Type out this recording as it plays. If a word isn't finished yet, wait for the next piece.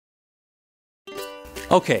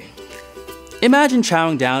Okay, imagine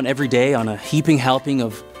chowing down every day on a heaping helping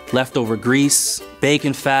of leftover grease,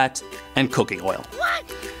 bacon fat, and cooking oil. What?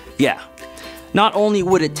 Yeah, not only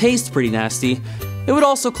would it taste pretty nasty, it would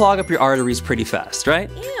also clog up your arteries pretty fast, right?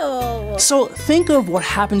 Ew. So think of what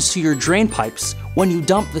happens to your drain pipes when you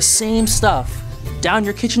dump the same stuff down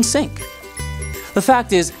your kitchen sink. The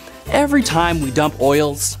fact is, every time we dump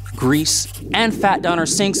oils, grease, and fat down our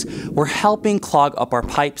sinks, we're helping clog up our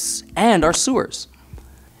pipes and our sewers.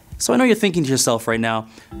 So I know you're thinking to yourself right now,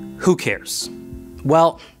 who cares?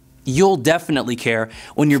 Well, you'll definitely care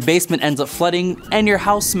when your basement ends up flooding and your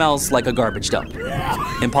house smells like a garbage dump.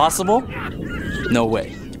 Impossible? No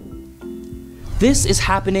way. This is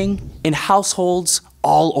happening in households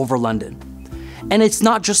all over London. And it's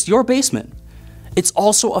not just your basement. It's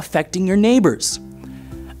also affecting your neighbors.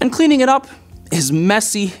 And cleaning it up is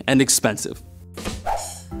messy and expensive.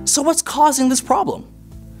 So what's causing this problem?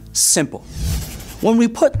 Simple. When we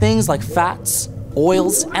put things like fats,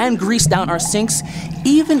 oils, and grease down our sinks,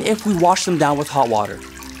 even if we wash them down with hot water,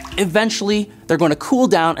 eventually they're going to cool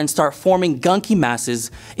down and start forming gunky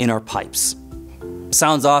masses in our pipes.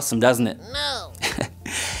 Sounds awesome, doesn't it? No.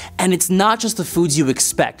 And it's not just the foods you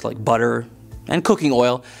expect, like butter and cooking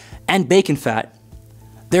oil and bacon fat.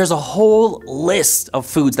 There's a whole list of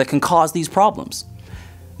foods that can cause these problems.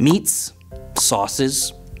 Meats,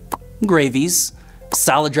 sauces, gravies,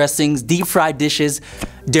 salad dressings, deep fried dishes,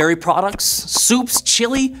 dairy products, soups,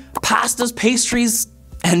 chili, pastas, pastries,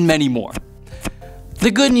 and many more. The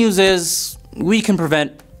good news is we can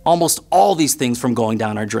prevent almost all these things from going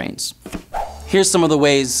down our drains. Here's some of the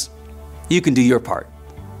ways you can do your part.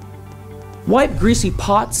 Wipe greasy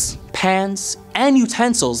pots, pans, and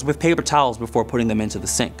utensils with paper towels before putting them into the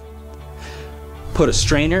sink. Put a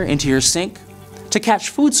strainer into your sink to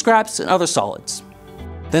catch food scraps and other solids.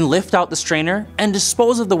 Then lift out the strainer and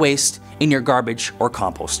dispose of the waste in your garbage or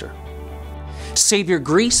composter. Save your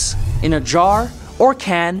grease in a jar or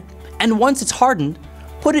can, and once it's hardened,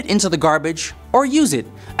 put it into the garbage or use it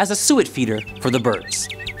as a suet feeder for the birds.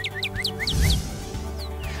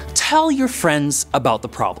 Tell your friends about the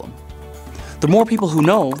problem. The more people who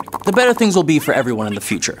know, the better things will be for everyone in the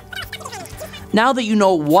future. Now that you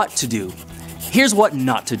know what to do, here's what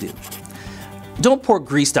not to do. Don't pour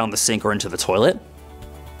grease down the sink or into the toilet.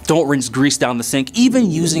 Don't rinse grease down the sink,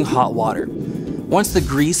 even using hot water. Once the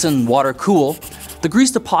grease and water cool, the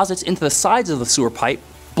grease deposits into the sides of the sewer pipe,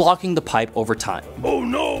 blocking the pipe over time. Oh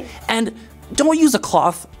no! And don't use a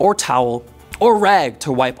cloth or towel or rag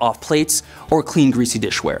to wipe off plates or clean greasy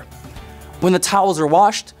dishware. When the towels are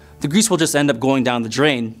washed, the grease will just end up going down the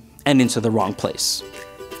drain and into the wrong place.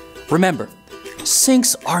 Remember,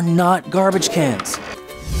 sinks are not garbage cans.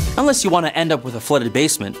 Unless you want to end up with a flooded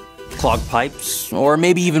basement, clogged pipes, or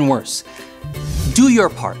maybe even worse. Do your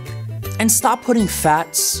part and stop putting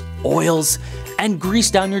fats, oils, and grease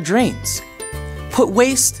down your drains. Put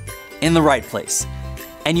waste in the right place,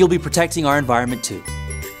 and you'll be protecting our environment too.